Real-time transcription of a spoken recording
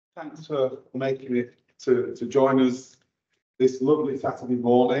Thanks for making it to join us this lovely Saturday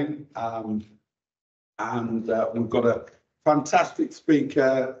morning. We've got a fantastic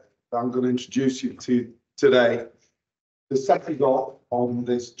speaker that I'm going to introduce you to today to set us off on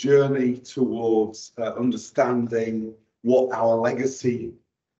this journey towards understanding what our legacy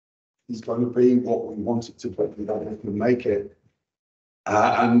is going to be, what we want it to be, that we can make it.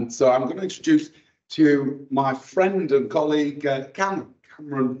 And so I'm going to introduce to you my friend and colleague,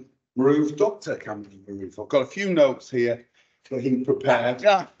 Kamran Mahroof, Dr. Kamran Mahroof. I've got a few notes here that he prepared.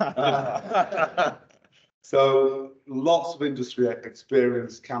 So lots of industry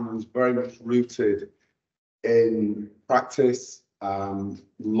experience. Kamran's very much rooted in practice,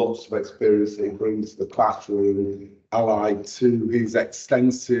 lots of experience that he brings to the classroom, allied to his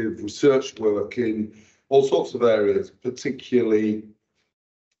extensive research work in all sorts of areas, particularly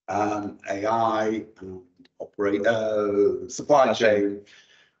AI, supply chain.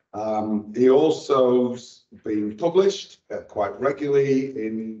 He also's been published quite regularly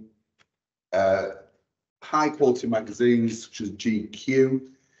in high quality magazines such as GQ.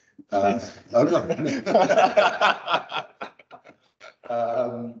 That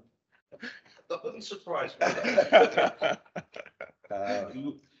wouldn't surprise me.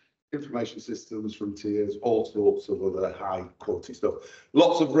 Information systems, frontiers, all sorts of other high quality stuff.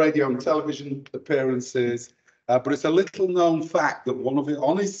 Lots of radio and television appearances, but it's a little known fact that one of it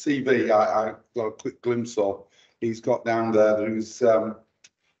on his CV, I got a quick glimpse of. He's got down there that he was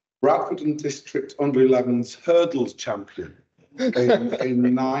Bradford and District Under 11's hurdles champion in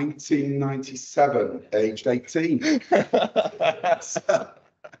 1997, aged 18. So,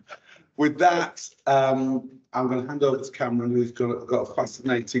 with that, I'm going to hand over to Kamran, who's got a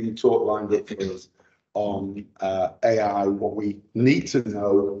fascinating talk lined up for us on AI, what we need to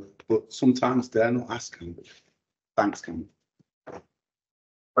know, but sometimes dare not asking. Thanks, Kamran.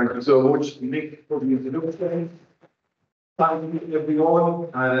 Thank you so much, Nick, for the introduction. Thank you, everyone.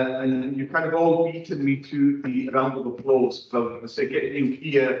 And you kind of all beaten me to the round of applause. So I'm going to say getting you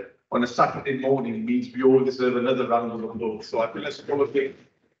here on a Saturday morning means we all deserve another round of applause. So I feel let's all of it.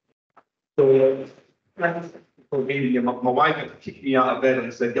 So, thanks for being here. My wife had to kick me out of bed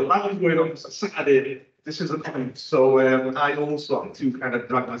and said, "Your life is going on Saturday. This isn't coming." So I also had to kind of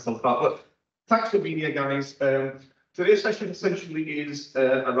drag myself out. But thanks for being here, guys. Today's session essentially is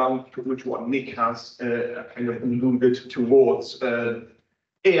around pretty much what Nick has kind of alluded towards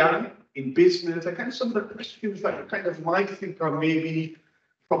AI in business, and kind of some of the questions that you kind of might think are maybe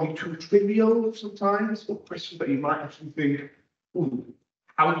probably too trivial sometimes, or questions that you might actually think, ooh,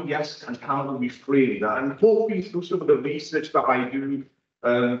 how do we ask and how do we frame that? And hopefully through some of the research that I do,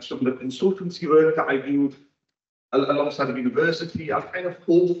 some of the consultancy work that I do alongside the university, I've kind of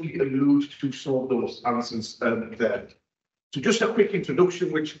hopefully allude to some of those answers there. So just a quick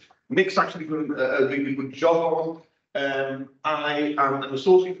introduction, which Nick's actually done a really good job on. I am an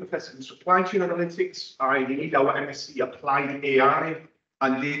associate professor in supply chain analytics. I lead our MSc Applied AI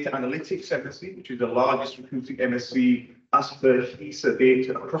and Data Analytics MSc, which is the largest recruiting MSc as per HESA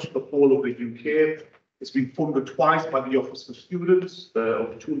data across the whole of the UK. It's been funded twice by the Office for Students,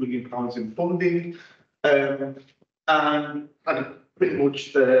 over £2 million in funding. And I'm pretty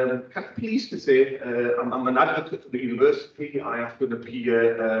much kind of pleased to say I'm an advocate for the university. I have to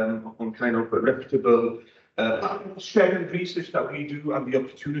appear on kind of a reputable sharing research that we do and the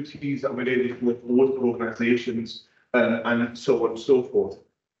opportunities that we're able to afford for organisations and so on and so forth.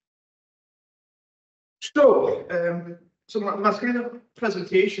 So my kind of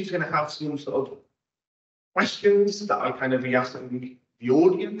presentation is going to have some sort of questions that I'll kind of be asking the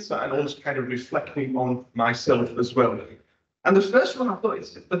audience and also kind of reflecting on myself as well. And the first one I thought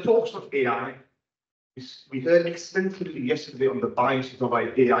is the talks of AI. We heard extensively yesterday on the biases of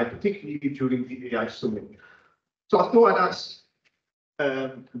AI, particularly during the AI Summit. So I thought I'd ask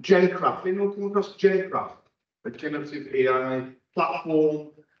GenCraft. Anyone come across GenCraft, a generative AI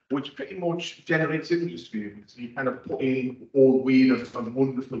platform which pretty much generates images for you. So you kind of put in all weird and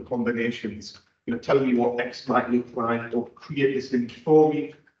wonderful combinations. You know, tell me what X might look like, or create this image for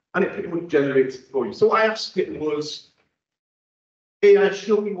me, and it pretty much generates it for you. So I asked it was, AI,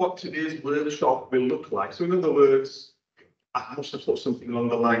 show me what today's workshop will look like. So in other words, I must have put something along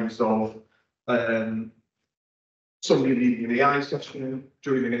the lines of somebody leading an AI session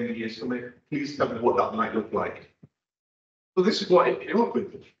during an MBA Summit. Please tell me what that might look like. So this is what it came up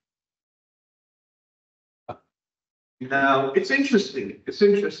with. Now, it's interesting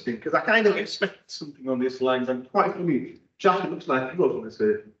because I kind of expected something on this line, and quite funny, Jack looks like you, I was going to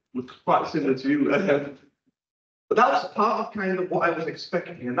say, looks quite similar to you. But that was part of kind of what I was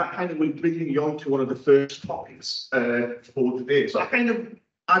expecting, and that kind of will bring me on to one of the first topics for today. So I kind of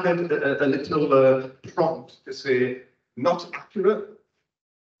added a little prompt to say, not accurate,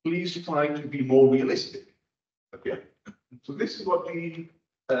 please try to be more realistic. Okay, so this is what the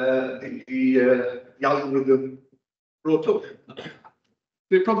algorithm brought up.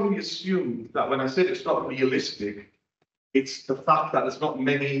 They probably assumed that when I said it's not realistic, it's the fact that there's not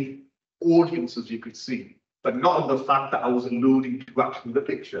many audiences you could see, but not the fact that I was alluding to actually the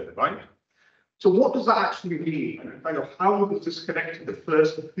picture, right? So what does that actually mean? And kind of how does this connect to the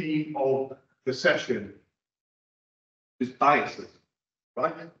first theme of the session? Is biases,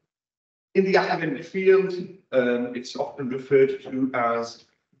 right? In the academic field, it's often referred to as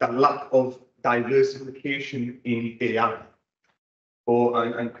the lack of diversification in AI. Or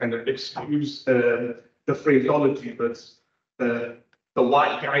and kind of excuse the phraseology, but the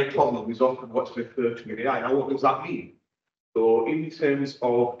white guy problem is often what's referred to in AI. Now, what does that mean? So in terms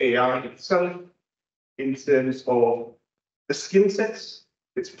of AI itself, in terms of the skill sets,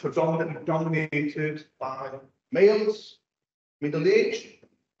 it's predominantly dominated by males, middle age,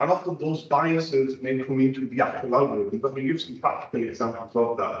 and often those biases may come into the actual algorithm, but we give some practical examples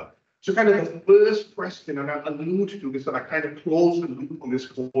of that. So kind of the first question, and I allude to this, and I kind of close the loop on this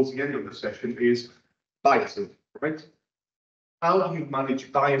towards the end of the session, is biases, right? How do you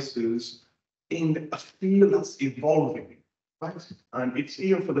manage biases in a field that's evolving, right? And it's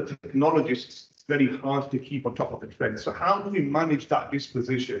even for the technologists, it's very hard to keep on top of the trend. So how do we manage that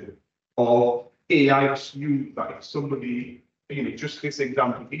disposition of AI assume that if somebody, you know, just this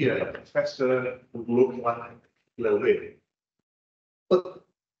example here, a professor would look like a little bit. But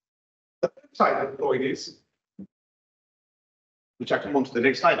the flip side of the coin is, which I come on to the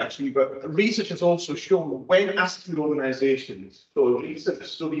next slide actually, but research has also shown when asked in organizations, so a recent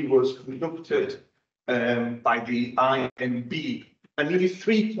study was conducted by the IMB, and nearly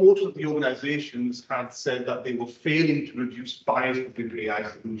 3/4 of the organizations had said that they were failing to reduce bias within AI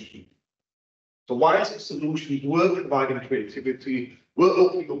solutions. So while solutions were providing creativity, were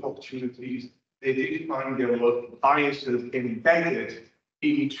opening up opportunities, they did find there were biases embedded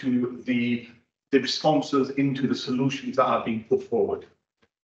into the responses, into the solutions that are being put forward.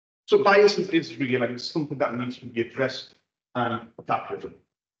 So biases is real and it's something that needs to be addressed and adapted.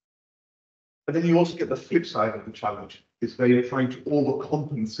 But then you also get the flip side of the challenge, is where you're trying to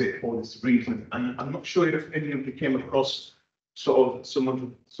overcompensate for this reason. And I'm not sure if any of you came across sort of some of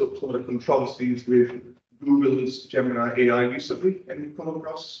the controversies with Google's Gemini AI recently, and you come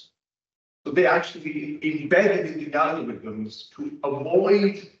across. So they actually embedded in the algorithms to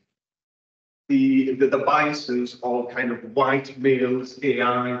avoid the biases of kind of white males,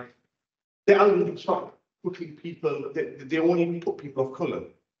 AI. The algorithms start putting people, they only put people of color.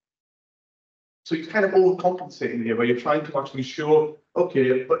 So it's kind of overcompensating here, where you're trying to actually show,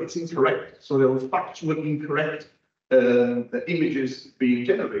 okay, but it's incorrect. So there were factually incorrect images being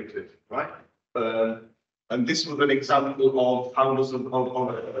generated, right? And this was an example of how does of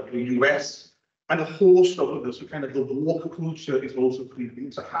the US and a host of others. So kind of the woke culture is also creeping.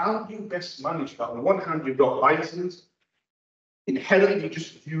 So how do you best manage that? On one hand, you've got biases inherently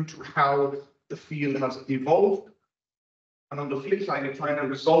just due to how the field has evolved. And on the flip side, you're trying to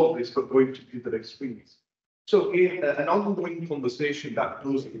resolve this, but going to the extremes. So an ongoing conversation that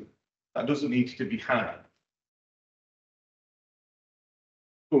doesn't need to be had.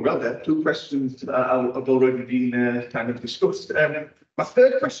 Well, there are two questions that have already been kind of discussed. My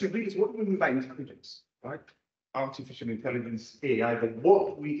third question really is, what do we mean by intelligence, right? Artificial intelligence, AI, but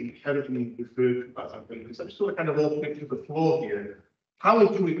what we inherently refer to as intelligence. I'm just sort of kind of opening to the floor here. How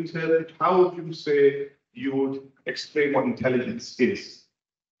would you interpret, how would you say you would explain what intelligence is?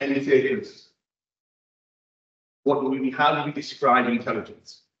 Any takers? How do we describe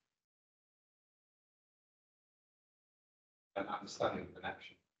intelligence? An understanding of an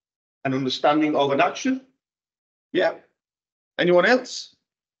action. An understanding of an action? Yeah. Anyone else?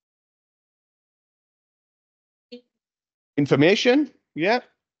 Information? Yeah.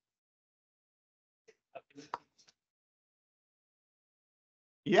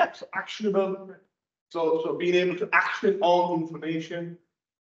 Yeah, so actionable. So being able to action on information.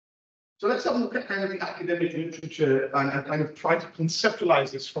 So let's have a look at kind of the academic literature and kind of try to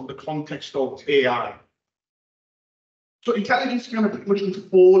conceptualize this from the context of AI. So intelligence kind of pretty much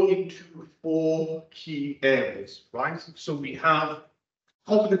fall into 4 key areas, right? So we have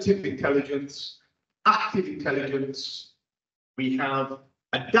cognitive intelligence, active intelligence, we have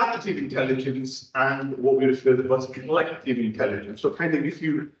adaptive intelligence, and what we refer to as collective intelligence. So kind of if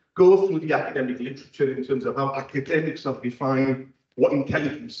you go through the academic literature in terms of how academics have defined what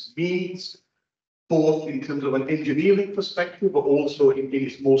intelligence means, both in terms of an engineering perspective, but also in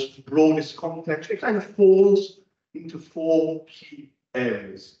its most broadest context, it kind of falls into 4 key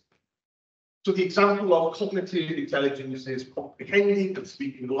areas. So the example of cognitive intelligence is comprehending and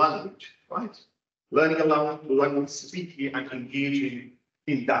speaking the language, right? Learning a language, speaking and engaging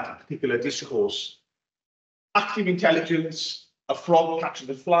in that particular discourse. Active intelligence, a frog catches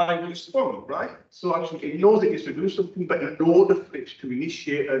a fly with its thumb, right? So actually it knows it needs to do something, but in order for it to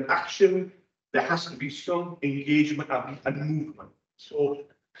initiate an action, there has to be some engagement and movement. So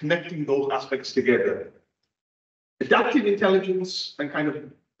connecting those aspects together. Adaptive intelligence and kind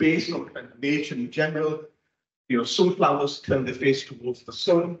of based on nature in general, you know, sunflowers turn their face towards the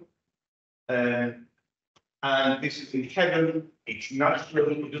sun. And this is inherent, it's natural,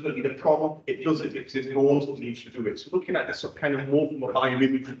 it doesn't need a prompt, it does it because it knows what it needs to do it. So looking at this kind of more from a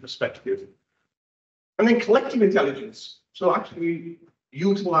biomimicry perspective. And then collective intelligence. So actually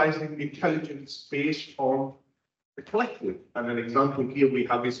utilizing intelligence based on the collective. And an example here we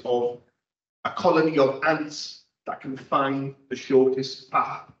have is of a colony of ants that can find the shortest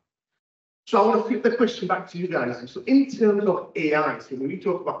path. So I want to flip the question back to you guys. So in terms of AI, so when we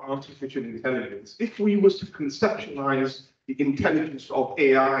talk about artificial intelligence, if we was to conceptualize the intelligence of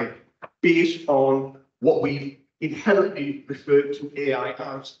AI based on what we inherently refer to AI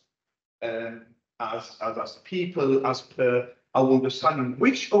as people, as per our understanding,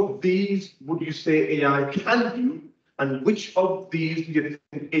 which of these would you say AI can do, and which of these do you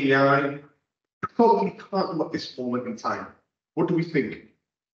think AI probably can't do at this moment in time? What do we think?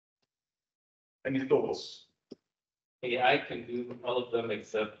 Any thoughts? AI can do all of them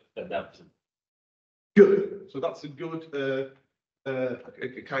except adaptive. Good. So that's a good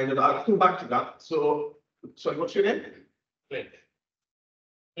kind of. I'll come back to that. So, sorry, what's your name? Clint.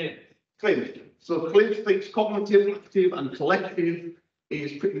 Clint. Clint. So Clint thinks cognitive, active, and collective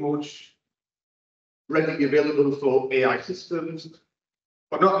is pretty much readily available for AI systems,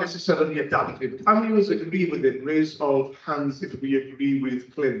 but not necessarily adaptive. How many of us agree with it? Raise of hands if we agree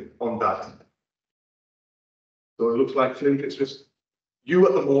with Clint on that. So it looks like, Clint, it's just you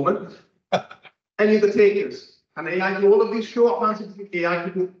at the moment. Any of the takers? Can AI do all of these short answers? AI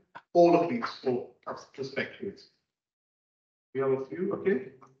can do all of these for perspectives. We have a few,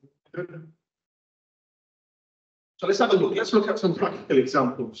 okay? Good. So let's have a look. Let's look at some practical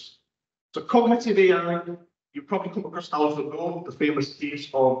examples. So cognitive AI, you've probably come across AlphaGo, the famous case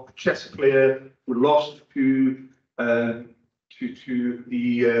of a chess player who lost to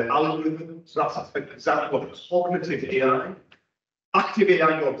the algorithm. So that's an example of cognitive AI. Active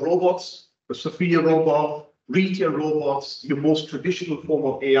AI, you have robots, the Sophia robot, retail robots. Your most traditional form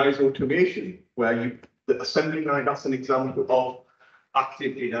of AI is automation, where the assembly line, that's an example of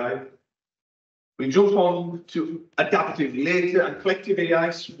active AI. We jump on to adaptive later, and collective AI,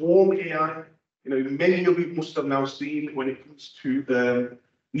 swarm AI. You know, many of you must have now seen when it comes to the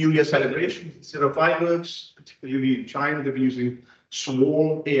New Year celebrations, instead of fireworks, particularly in China, they're using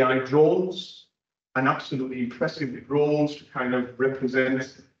swarm AI drones, and absolutely impressive drones to kind of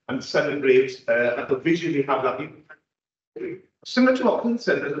represent and celebrate and visually have that impact. Similar to what Clint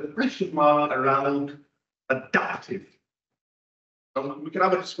said, there's a question mark around adaptive. And we can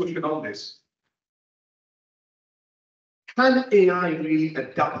have a discussion on this. Can AI really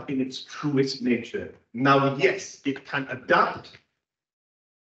adapt in its truest nature? Now, yes, it can adapt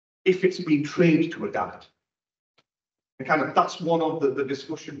if it's been trained to adapt. And kind of that's one of the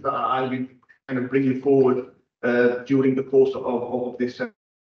discussions that I've been kind of bringing forward during the course of this.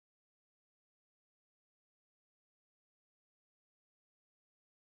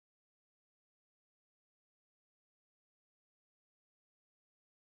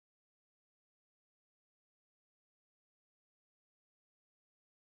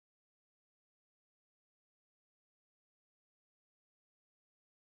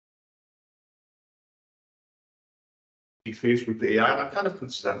 Faced with the AI, and I kind of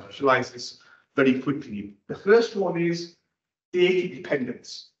conceptualize this very quickly. The first one is data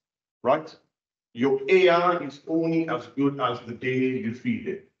dependence, right? Your AI is only as good as the data you feed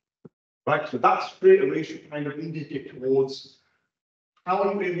it, right? So that straight away should kind of indicate towards how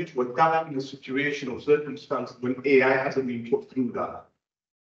are you able to adapt in a situation or circumstance when AI hasn't been put through that.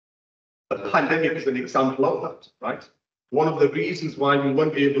 The pandemic is an example of that, right? One of the reasons why we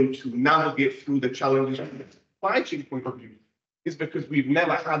weren't able to navigate through the challenges from the supply chain point of view is because we've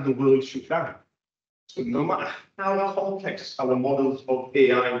never had the world shut down. So no matter how complex our models of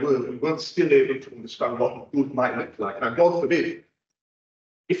AI were, we weren't still able to understand what good might look like. Now, God forbid,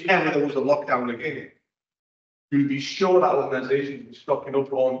 if ever there was a lockdown again, you'd be sure that organizations would be stocking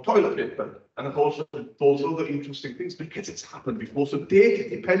up on toilet paper and of course those other interesting things because it's happened before. So data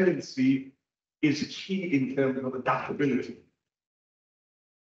dependency is key in terms of adaptability.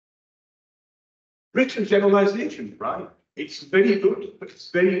 Written generalization, right? it's very good, but it's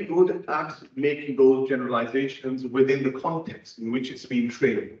very good at making those generalizations within the context in which it's been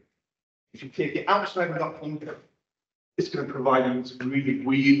trained. If you take it outside of that context, it's going to provide you some really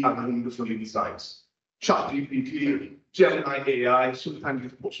weird and wonderful insights. ChatGPT, Gemini AI, sometimes you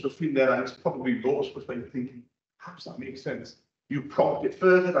put stuff in there and it's probably lost, but you're thinking, how does that make sense? You prompt it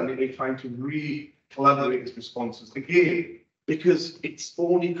further and you're trying to re-collaborate its responses. Again, because it's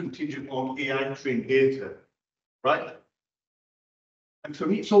only contingent on AI trained data, right? And for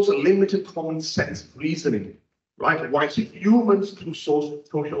me, it's also limited common sense reasoning, right? Whilst humans through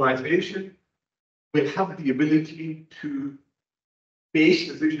socialization will have the ability to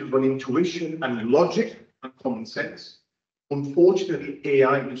base decisions on intuition and logic and common sense. Unfortunately,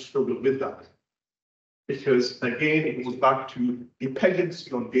 AI will struggle with that. Because again, it goes back to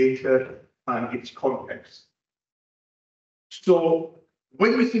dependency on data and its context. So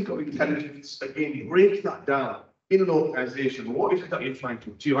when we think of intelligence, again, break that down in an organization. What is it that you're trying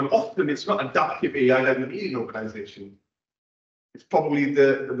to achieve? And often it's not adaptive AI that we need in an organization. It's probably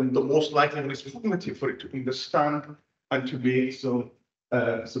the most likely and it's cognitive for it to understand and to make some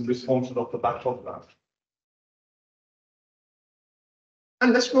responses off the back of that.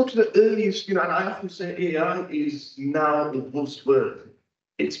 And let's go to the earliest, and I often say AI is now a buzzword.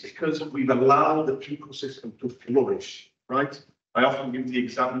 It's because we've allowed the ecosystem to flourish, right? I often give the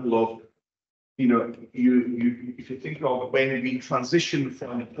example of, if you think of when we transitioned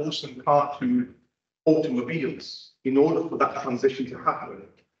from horse and cart to automobiles, in order for that transition to happen,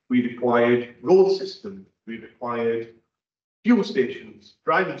 we required road systems, we required fuel stations,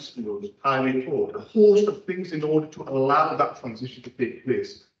 driving schools, highway code, a host of things in order to allow that transition to take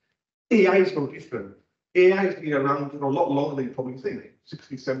place. AI is no different. AI has been around for a lot longer than you probably think,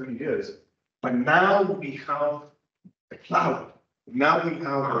 60, 70 years. But now we have the cloud. Now we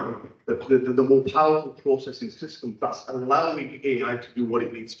have the more powerful processing system that's allowing AI to do what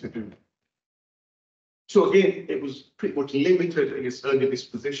it needs to do. So again, it was pretty much limited in its early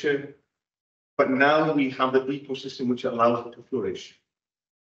disposition. But now we have the ecosystem which allows it to flourish.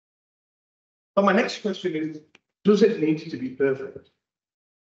 But my next question is, does it need to be perfect?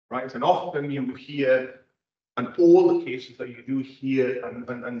 Right? And often you hear, and all the cases that you do hear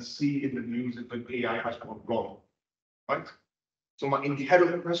and see in the news is when AI has gone wrong. Right? So my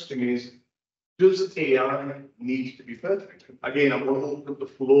inherent question is, does AI need to be perfect? Again, I'm going to open up the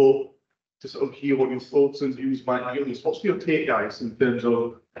floor to sort of hear what your thoughts and views might be on this. What's your take, guys, in terms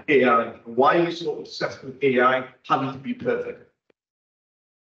of AI? Why are you so obsessed with AI having to be perfect?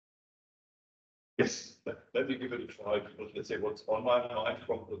 Yes. Let me give it a try, because let's say what's on my mind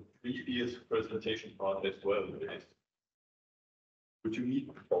from the previous presentation part as well is, would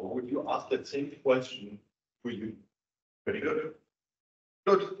you ask that same question for you? Very good.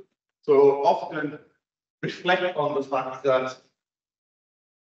 Good. So often reflect on the fact that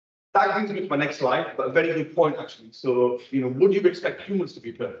that brings me to my next slide, but a very good point, actually. So, would you expect humans to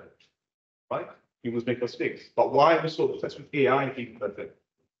be perfect? Right? Humans make mistakes. But why are we so obsessed with AI being perfect?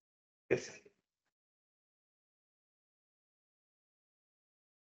 Yes.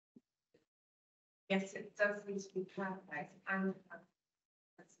 Yes, it does need to be perfect and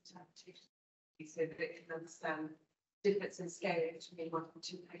that's interpretation, so that it can understand difference in scale between one or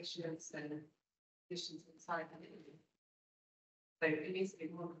two patients and conditions inside them. So it needs to be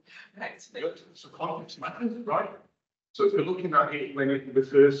more perfect. Good. So context matters, right? So if you're looking at it when it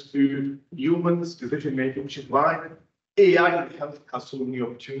refers to humans, decision making, which is why AI in health has so many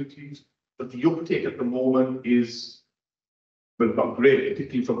opportunities, but the uptake at the moment is, well, not great,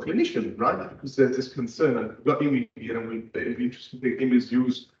 particularly from clinicians, right? Because there's this concern, and we've got Amy here, and it'd be interesting to hear Amy's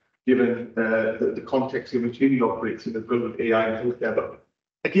views given the context in which Amy operates in as well with AI and healthcare. But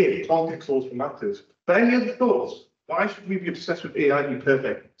again, context also matters. But any other thoughts? Why should we be obsessed with AI being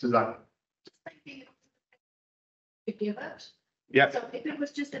perfect, Suzanne? Give it. Yeah. So if it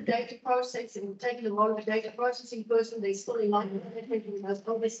was just a data processing, taking a lot of the data processing person, they still in line with it, there's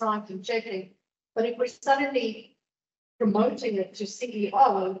oversight and checking. But if we're suddenly promoting it to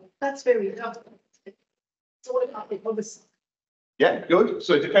CEO, that's very tough. It's all about the oversight. Yeah, good.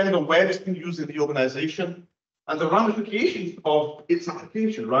 So it depends on where it's been used in the organization and the ramifications of its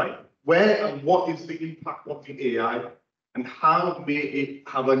application, right? Where and what is the impact of the AI and how may it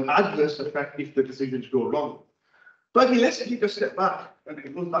have an adverse effect if the decisions go wrong? But I mean, let's take a step back and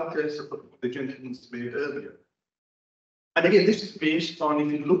it goes back to what the gentleman made earlier. And again, this is based on,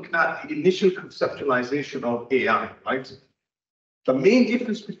 if you look at the initial conceptualization of AI, right? The main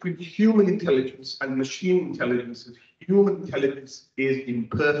difference between human intelligence and machine intelligence is human intelligence is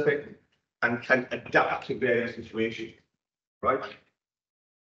imperfect and can adapt to various situations, right?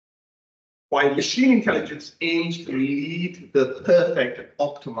 while machine intelligence aims to lead the perfect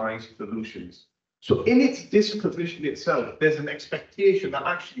optimized solutions. So in its disposition itself, there's an expectation that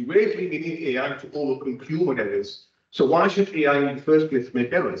actually we're bringing in AI to overcome human errors. So why should AI in the first place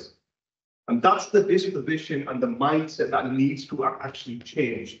make errors? And that's the disposition and the mindset that needs to actually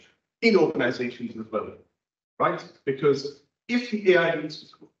change in organizations as well, right? Because if the AI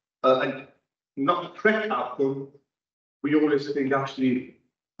needs and not the correct outcome, we always think actually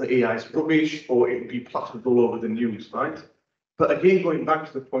the AI is rubbish or it will be plastered all over the news, right? But again, going back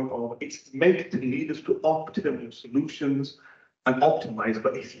to the point of it's meant to lead us to optimal solutions and optimize,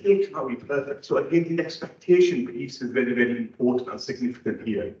 but it still cannot be perfect. So again, the expectation piece is very, very important and significant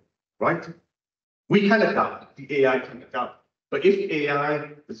here, right? We can adapt, the AI can adapt, but if AI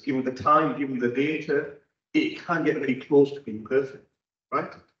is given the time, given the data, it can get very close to being perfect,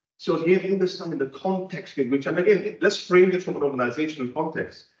 right? So again, understanding the context in which, and again, let's frame this from an organizational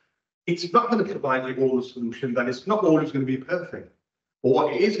context. It's not going to provide you all the solutions, and it's not always going to be perfect. But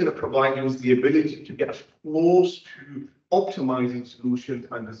what it is going to provide you is the ability to get as close to optimizing solutions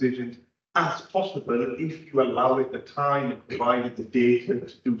and decisions as possible if you allow it the time and provide it the data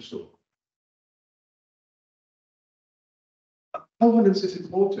to do so. Governance is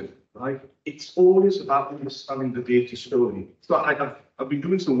important, right? It's always about understanding the data story. So I've been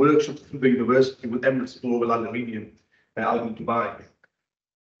doing some workshops through the university with Emirates Global Aluminium out in Dubai.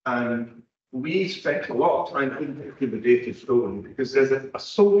 And we spent a lot of time unpicking the data story because there's an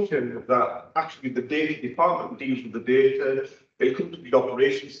assumption that actually the data department deals with the data, they come to the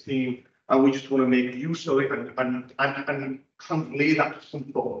operations team, and we just want to make use of it and translate that to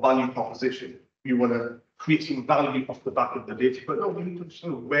some sort of value proposition. We want to create some value off the back of the data, but no, we need to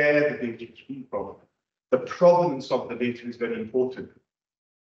understand where the data is coming from. The provenance of the data is very important.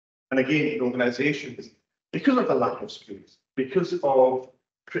 And again, in organizations, because of the lack of skills, because of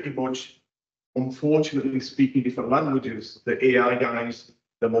pretty much, unfortunately, speaking different languages, the AI guys,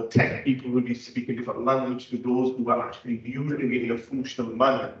 the more tech people will be speaking different language to those who are actually using it in a functional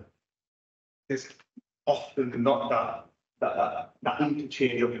manner. There's often not that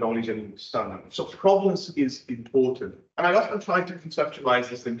interchange of knowledge and understanding. So provenance is important. And I often try to conceptualize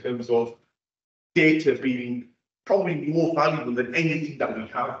this in terms of data being probably more valuable than anything that we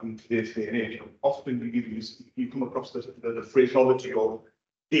have in today's day and age. Often you come across the phraseology of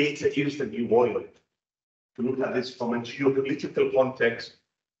data is the new oil. To look at this from a geopolitical context,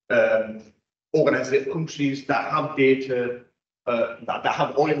 countries that have data, that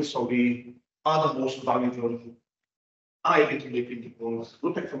have oil, sorry, are the most valuable. I literally think it was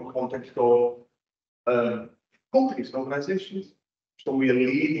look at it from a context of companies and organizations. So we are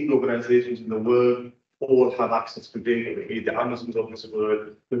leading organizations in the world, all have access to data, the Amazons of this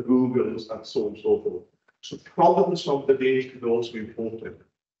world, the Googles, and so on and so forth. So provenance of the data is also important.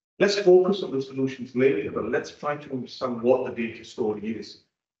 Let's focus on the solutions later, but let's try to understand what the data story is.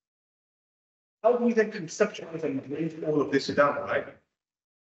 How do we then conceptualize and break all of this down, right?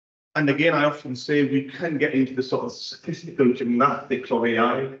 And again, I often say we can get into the sort of statistical gymnastics of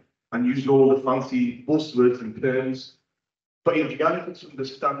AI and use all the fancy buzzwords and terms, but in reality, it's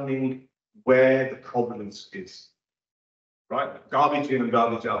understanding where the provenance is, right? Garbage in and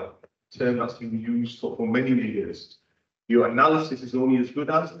garbage out, a term that's been used for many years. Your analysis is only as good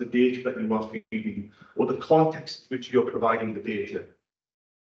as the data that you are feeding or the context in which you're providing the data.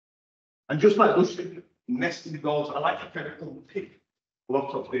 And just like those nested goals, I like to kind of unpick a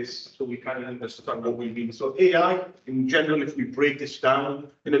lot of this so we kind of understand what we mean. So AI, in general, if we break this down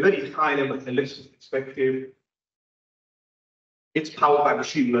in a very high level holistic perspective, it's powered by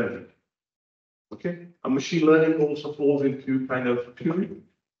machine learning. Okay, and machine learning also falls into kind of two,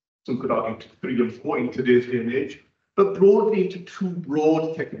 some could argue 3 and 4 in today's day and age, but broadly into 2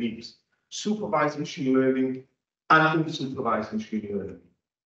 broad techniques: supervised machine learning and unsupervised machine learning.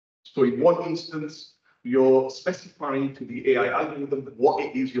 So in one instance, you're specifying to the AI algorithm what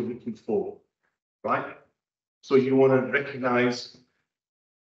it is you're looking for, right? So you want to recognize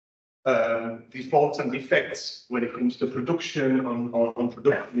the faults and defects when it comes to production on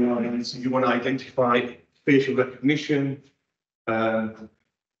production lines. You want to identify facial recognition.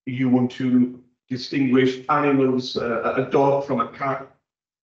 You want to distinguish animals, a dog from a cat,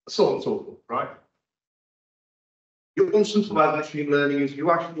 so on and so forth, right? Your unsupervised machine learning is you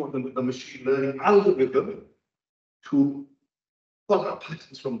actually want the machine learning algorithm to pull out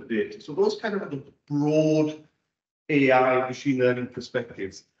patterns from the data. So those kind of are the broad AI machine learning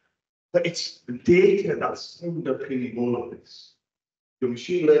perspectives. But it's the data that's underpinning all of this. Your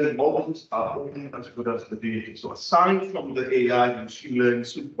machine learning models are only as good as the data. So aside from the AI and machine learning,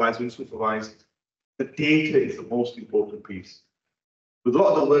 supervised and unsupervised, the data is the most important piece. With a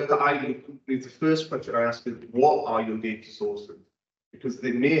lot of the work that I do in companies, the first question I ask is, what are your data sources? Because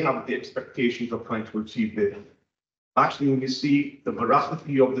they may have the expectations of trying to achieve this. Actually, when you see the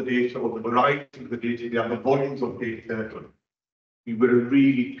veracity of the data or the variety of the data, the volumes of data, we will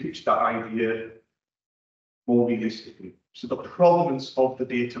really pitch that idea more realistically. So the provenance of the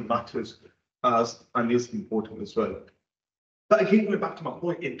data matters and is important as well. But again, going back to my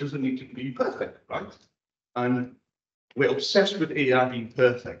point, it doesn't need to be perfect, right? And we're obsessed with AI being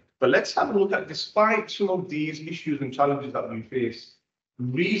perfect. But let's have a look at, despite some of these issues and challenges that we face,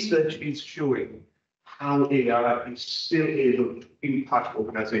 research is showing how AI is still able to impact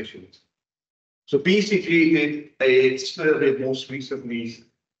organizations. So BCG did a survey most recently,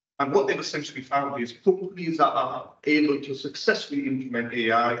 and what they've essentially found is companies that are able to successfully implement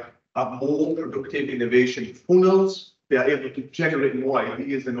AI have more productive innovation funnels. They are able to generate more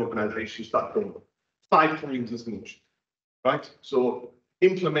ideas than organizations that don't. 5 times as much, right? So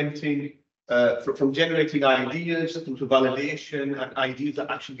implementing from generating ideas through to validation and ideas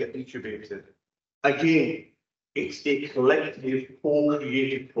that actually get incubated. Again, it's a collective,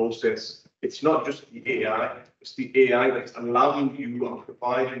 co-creative process. It's not just the AI, it's the AI that's allowing you and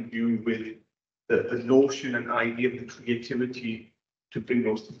providing you with the notion and idea and the creativity to bring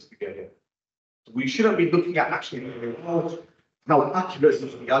those things together. So we shouldn't be looking at actually how accurate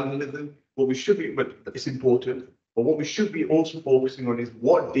is the algorithm. What we should be, but it's important, but what we should be also focusing on is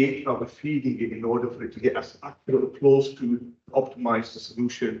what data are we feeding it in order for it to get as accurate, close to optimize the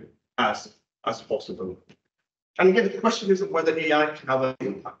solution as possible. And again, the question isn't whether AI can have an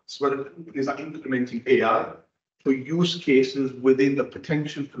impact, it's whether companies are implementing AI for use cases within the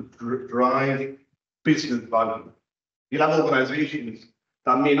potential to drive business value. You'll have organizations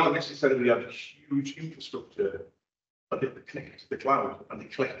that may not necessarily have a huge infrastructure, but they connect to the cloud and they're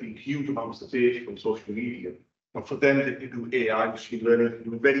collecting huge amounts of data from social media. And for them, they can do AI, machine learning, they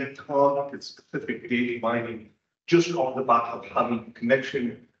do very targeted, specific data mining just off the back of having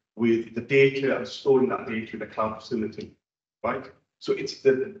connection with the data and storing that data in a cloud facility, right? So it's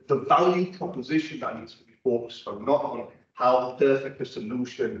the value proposition that needs to be focused on, not on how perfect a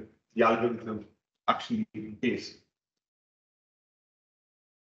solution the algorithm actually is.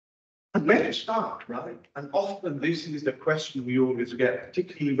 And where to start, right? And often this is the question we always get,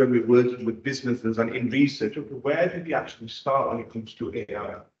 particularly when we're working with businesses and in research, where do we actually start when it comes to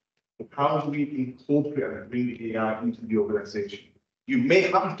AI? How do we incorporate and bring the AI into the organization? You may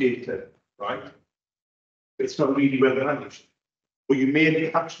have data, right? But it's not really well managed. Or you may be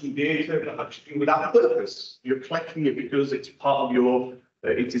capturing data but actually without purpose. You're collecting it because it's part of your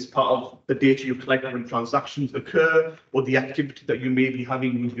it is part of the data you collect when transactions occur, or the activity that you may be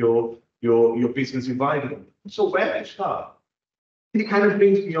having with your business environment. So where to start? It kind of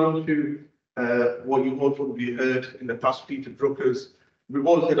brings me on to what you've all probably heard in the past, Peter Drucker's. We've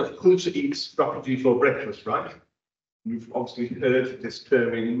all heard of culture eats strategy for breakfast, right? You've obviously heard this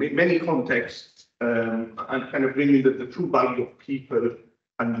term in many contexts, and kind of bringing the true value of people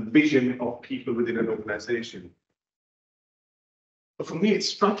and the vision of people within an organization. But for me, it's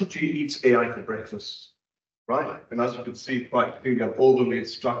strategy eats AI for breakfast, right? And as you can see, quite clearly, I've overlaid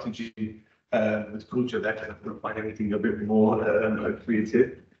strategy with culture there. I couldn't find anything a bit more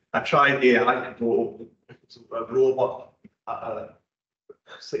creative. I tried AI for a robot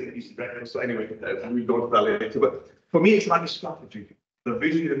saying eats breakfast. So anyway, we go to that later. But for me, it's like a strategy, the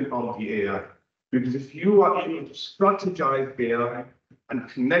vision of the AI. Because if you are able to strategize AI and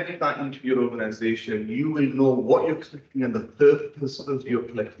connect that into your organization, you will know what you're collecting and the purposes you're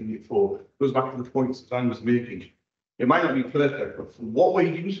collecting it for. It goes back to the points that I was making. It might not be perfect, but for what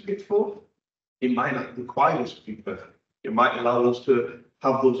we're using it for, it might not require us to be perfect. It might allow us to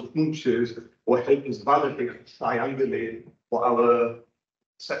have those hunches or help us validate and triangulate what our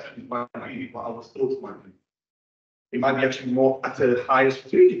perceptions might be, what our thoughts might be. It might be actually more at a higher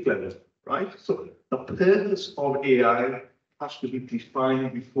strategic level, right? So the purpose of AI has to be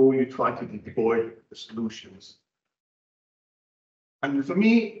defined before you try to deploy the solutions. And for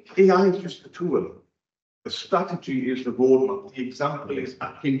me, AI is just a tool. The strategy is the roadmap. The example is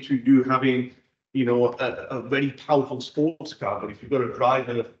akin to you having, you know, a very powerful sports car, but if you've got a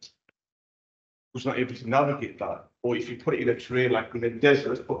driver who's not able to navigate that, or if you put it in a terrain like in a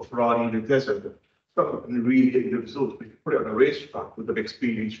desert, put Ferrari in a desert, it's not going to really get the results. But if you put it on a racetrack with an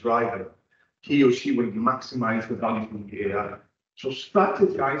experienced driver, he or she will maximize the value from the AI. So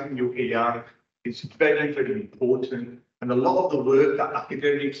strategizing your AI is very, very important. And a lot of the work that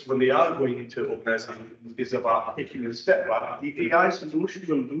academics, when they are going into organizations, is about taking a step back. The AI solution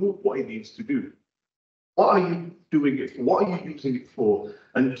will do what it needs to do. What are you doing it for? What are you using it for?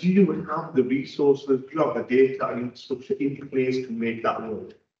 And do you have the resources, do you have the data and infrastructure in place to make that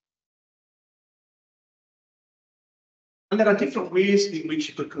work? And there are different ways in which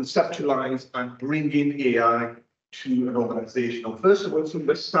you could conceptualize and bring in AI to an organization. Now, first of all, it's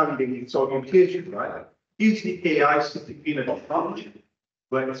understanding its orientation, right? Is the AI sitting in a department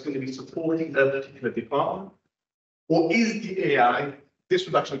where it's going to be supporting a particular department? Or is the AI, this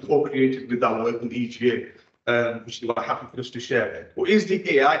was actually co-created with our work with EGA, which they were happy for us to share. Or is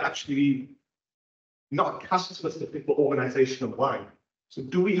the AI actually not task specific but organizational wide? So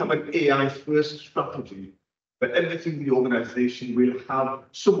do we have an AI first strategy where everything in the organization will have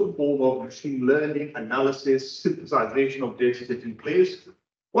some form of machine learning, analysis, synthesization of data set in place?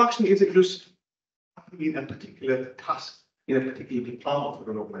 Or actually, is it just in a particular task in a particular department of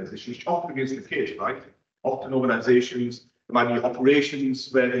an organization, which often is the case, right? Often organizations, there might be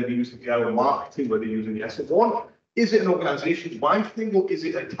operations where they're using AI, or marketing where they're using the SF1. Is it an organization-wide thing, or is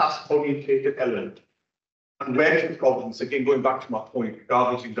it a task-oriented element? And where's the problems? Again, going back to my point,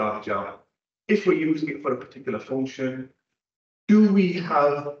 garbage in, garbage out. If we're using it for a particular function, do we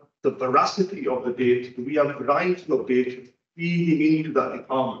have the veracity of the data? Do we have a variety of data feeding into that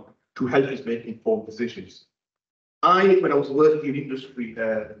department to help us make informed decisions? When I was working in industry,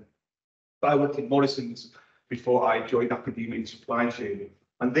 I worked in Morrison's before I joined academia in supply chain,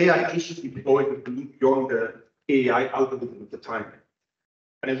 and they had just deployed the Blue Yonder AI algorithm at the time.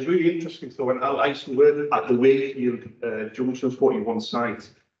 And it was really interesting. So when I used to work at the Wakefield Junction 41 site,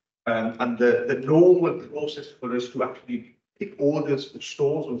 and the normal process for us to actually pick orders for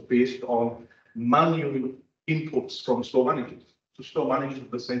stores was based on manual inputs from store managers. So store managers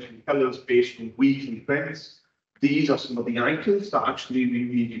would essentially tell us based on weekly trends, these are some of the items that actually we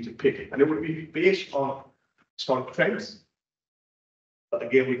need you to pick. And it would be based on historic trends. But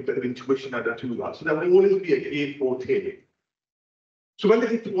again, with a bit of intuition added to that. So there will always be a gate for tailoring. So when they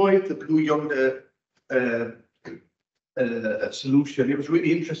deployed the Blue Yonder solution, it was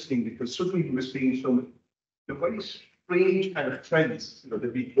really interesting because suddenly we were seeing some very strange kind of trends. You know,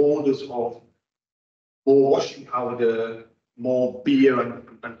 there'd be orders of more washing powder, more beer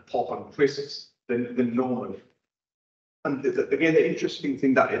and pop and crisps than normal. And again, the interesting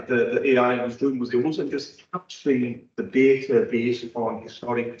thing that the AI was doing was it wasn't just capturing the data based on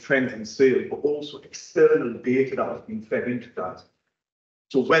historic trends in sales, but also external data that was being fed into that.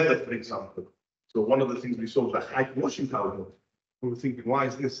 So weather, for example. So one of the things we saw was a high washing powder. We were thinking, why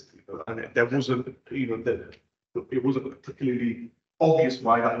is this? And there wasn't, it wasn't particularly obvious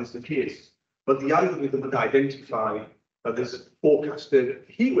why that was the case. But the algorithm would identify that there's a forecasted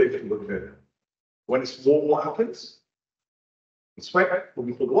heat wave to occur. When it's warm, what happens? It's wet, when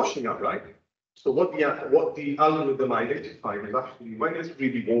we put washing out, right? So what the algorithm identified is actually when it's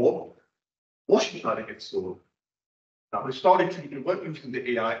really warm, washing powder gets stored. Now we weren't using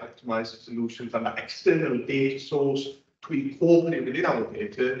the AI optimized solutions and that external data source to incorporate within our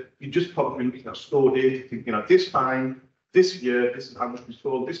data. You're just probably looking at store data, thinking at this time, this year, this is how much we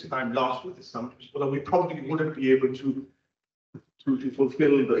sold, this time last week, this is how much we sold, and we probably wouldn't be able to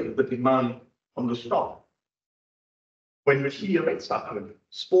fulfill the demand on the stock. When key events happen,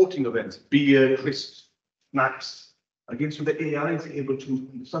 sporting events, beer, crisps, snacks, again, so the AI is able to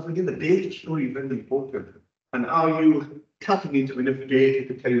understand, again, the data story is very important. And are you tapping into enough data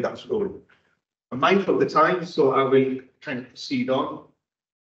to tell you that story? I'm mindful of the time, so I will kind of proceed on.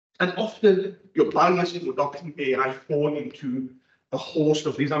 And often your barriers to adopting AI fall into a host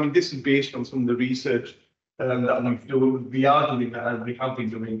of these. I mean, this is based on some of the research that we are doing and we have been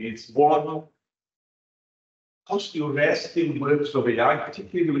doing. It's one, there still works of AI,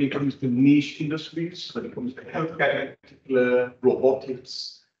 particularly when it comes to niche industries, when it comes to healthcare, in particular,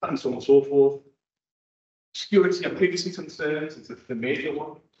 robotics, and so on and so forth. Security and privacy concerns is the major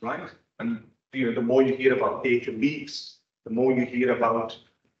one, right? And the more you hear about data leaks, the more you hear about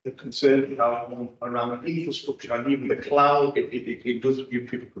the concerns we have around infrastructure and even the cloud. It does give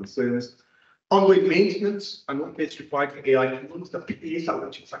people concerns. Ongoing maintenance and what it's required for AI tools, the pace at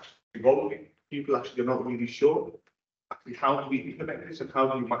which it's actually evolving. People actually are not really sure actually how do we implement this and how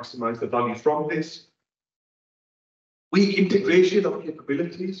do we maximize the value from this. Weak integration of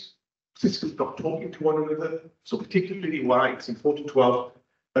capabilities, systems not talking to one another. So particularly why it's important to have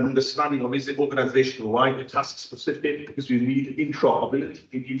an understanding of is it organizational wide, task specific, because you need interoperability,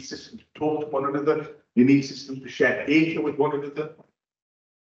 you need systems to talk to one another, you need systems to share data with one another.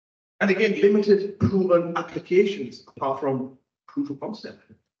 And again, limited proven applications apart from proof of concept,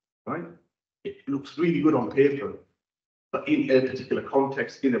 right? It looks really good on paper, but in a particular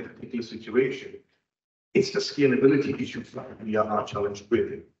context, in a particular situation, it's the scalability issues that we are challenged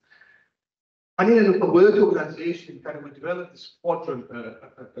with. And in a work organisation, kind of we developed this quadrant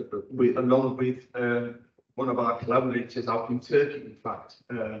along with one of our collaborators out in Turkey, in fact,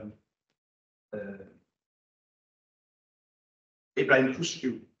 Ibrahim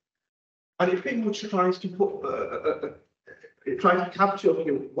Kustu. And it pretty much tries to put, it tries to capture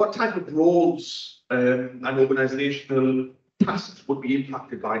what type of roles and organisational tasks would be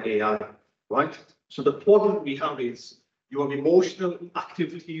impacted by AI, right? So the quadrant we have is you have emotional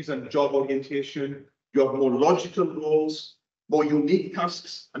activities and job orientation, you have more logical roles, more unique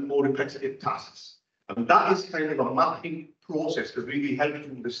tasks, and more repetitive tasks. And that is kind of a mapping process to really help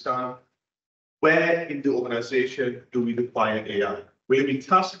you understand where in the organisation do we require AI? Will it be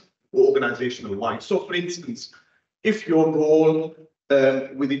task or organisational wide? So for instance, if your role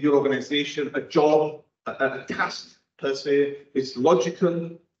within your organisation, a job, a task per se, is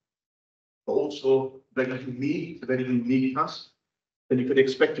logical, but also very unique, a very unique task, then you could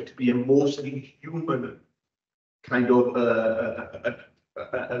expect it to be a mostly human kind of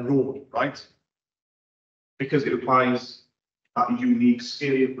a role, right? Because it requires that unique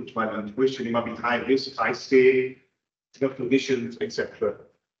skill, which might be intuition, it might be high risk, high stake, conditions, etc.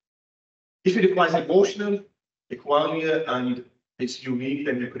 If it requires emotional, equalia, and it's unique,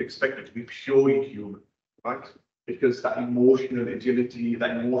 then you could expect it to be purely human, right? Because that emotional agility,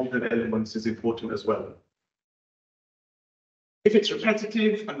 that emotional elements is important as well. If it's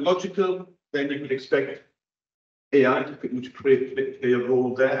repetitive and logical, then you could expect AI to play a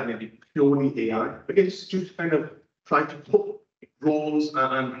role there, and it'd be purely AI. Again, it's just kind of trying to put roles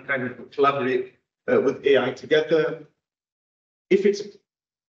and kind of collaborate with AI together. If it's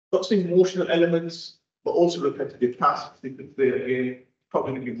got some emotional elements, but also repetitive tasks, you could say again,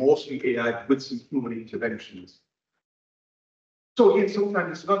 probably going to be mostly AI with some human interventions. So again,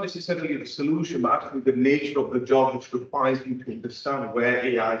 sometimes it's not necessarily the solution, but actually the nature of the job which requires you to understand where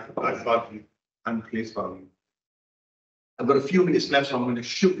AI provides value and place value. I've got a few minutes left, so I'm going to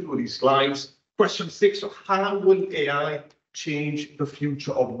shoot through these slides. Question 6, so how will AI change the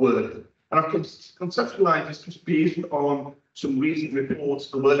future of work? And I've conceptualized this just based on some recent reports.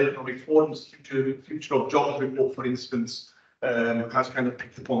 The World Economic Forum's Future of Jobs report, for instance, has kind of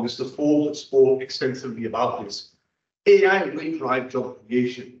picked up on this. The Forum spoke extensively about this. AI will drive job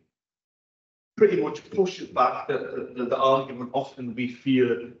creation. Pretty much pushes back the argument often we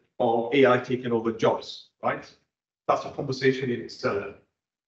fear of AI taking over jobs, right? That's a conversation in itself.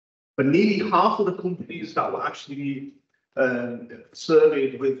 But nearly half of the companies that were actually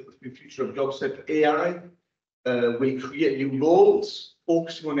surveyed with the Future of Jobs said AI will create new roles,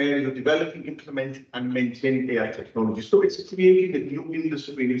 focusing on areas of developing, implementing, and maintaining AI technology. So it's creating a new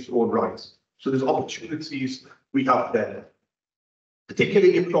industry in its own right. So there's opportunities we have there,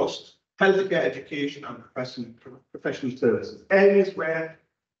 particularly across healthcare, education, and professional services, areas where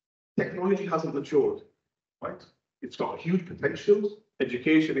technology hasn't matured, right? It's got huge potential,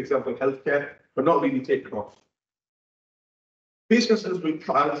 education, example, healthcare, but not really taken off. Businesses will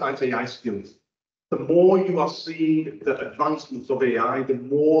prioritize AI skills. The more you are seeing the advancements of AI, the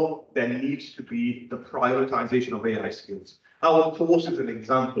more there needs to be the prioritization of AI skills. Our course is an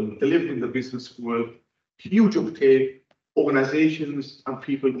example, delivering the business world, huge uptake, organizations and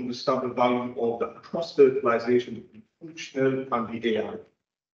people understand the value of the cross-fertilization between functional and the AI.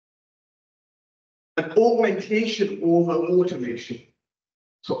 And augmentation over automation.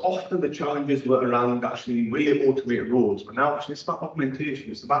 So often the challenges were around actually will it automate roles, but now actually it's about augmentation.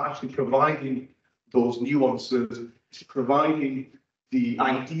 It's about actually providing those nuances, it's providing the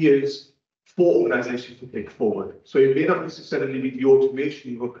ideas for organizations to take forward. So it may not necessarily be the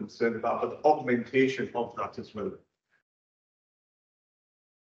automation you were concerned about, but the augmentation of that as well.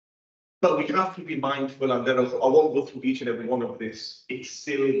 But we have to be mindful, and I won't go through each and every one of this. It's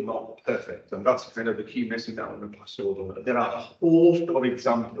still not perfect, and that's kind of the key message that I'm going to pass over. There are a host of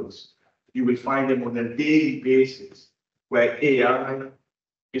examples. You will find them on a daily basis where AI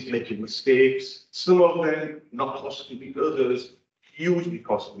is making mistakes. Some of them not costly, others hugely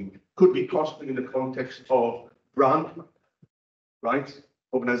costly. Could be costly in the context of brand, right?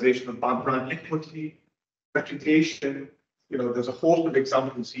 Organizational brand equity, reputation. You know, there's a host of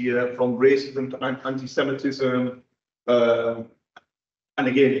examples here from racism to anti-Semitism. And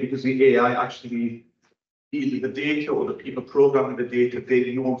again, because the AI actually, either the data or the people programming the data, their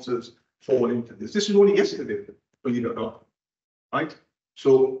nuances fall into this. This is only yesterday, believe it or not, right?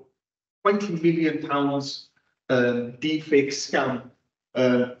 So £20 million deepfake scam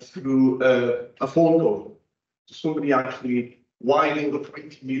through a phone call. So somebody actually wiring over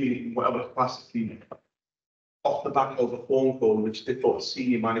 20 million in whatever capacity off the back of a phone call, which they thought a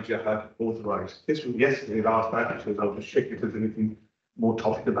senior manager had authorised. This was yesterday, last night, actually. I'll just check if there's anything more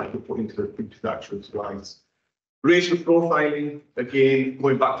topical that I could put into the actual slides. Racial profiling, again,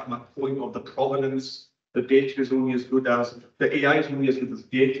 going back to my point of the provenance, the data is only as good as, the AI is only as good as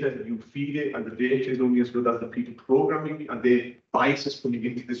data you feed it, and the data is only as good as the people programming and their biases coming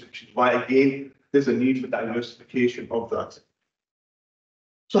into this, which is why, again, there's a need for diversification of that.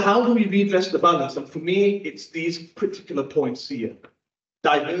 So how do we redress the balance? And for me, it's these particular points here.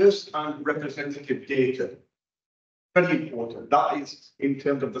 Diverse and representative data. Very important. That is in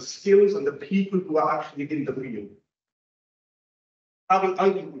terms of the skills and the people who are actually in the field. Having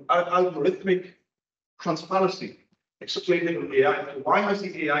algorithmic transparency, explaining the AI. Why has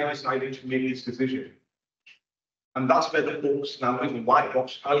the AI decided to make this decision? And that's where the focus now is on white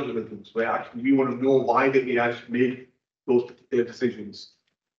box algorithms, where actually we want to know why the AI should make those particular decisions.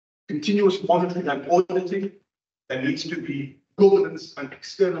 Continuous monitoring and auditing. There needs to be governance and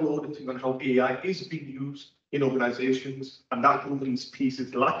external auditing on how AI is being used in organizations, and that governance piece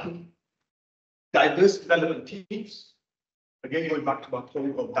is lacking. Diverse development teams. Again, going back to my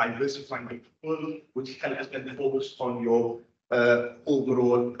point of diversifying the pool, which helps then focus on your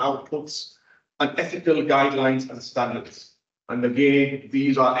overall outputs, and ethical guidelines and standards. And again,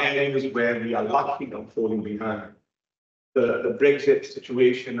 these are areas where we are lacking and falling behind. The Brexit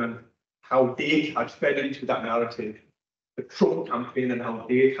situation and how data had fed into that narrative, the Trump campaign and how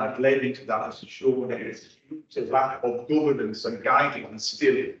data had led into that has shown there is a lack of governance and guidance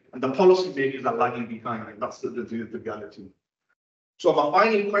still, and the policymakers are lagging behind, and that's the reality. So my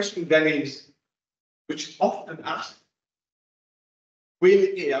final question then is, which is often asked, will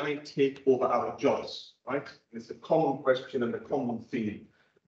AI take over our jobs, right? It's a common question and a common theme.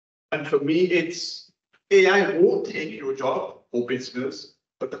 And for me, it's AI won't take your job or business,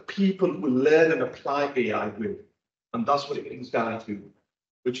 but the people who learn and apply AI will. And that's what it comes down to,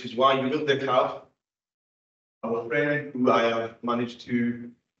 which is why you will then have our friend who I have managed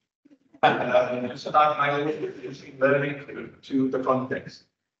to start my learning to the context.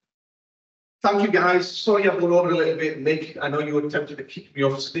 Thank you, guys. Sorry I've gone over a little bit, Nick. I know you were tempted to kick me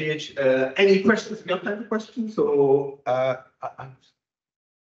off stage. Any questions? You have time for questions? Or I'm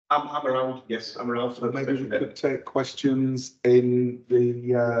around. Yes, I'm around. So maybe we could take questions in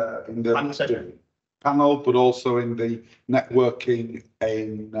the panel, but also in the networking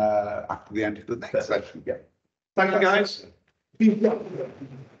in after the end of the next session. Yeah. Thank you, guys.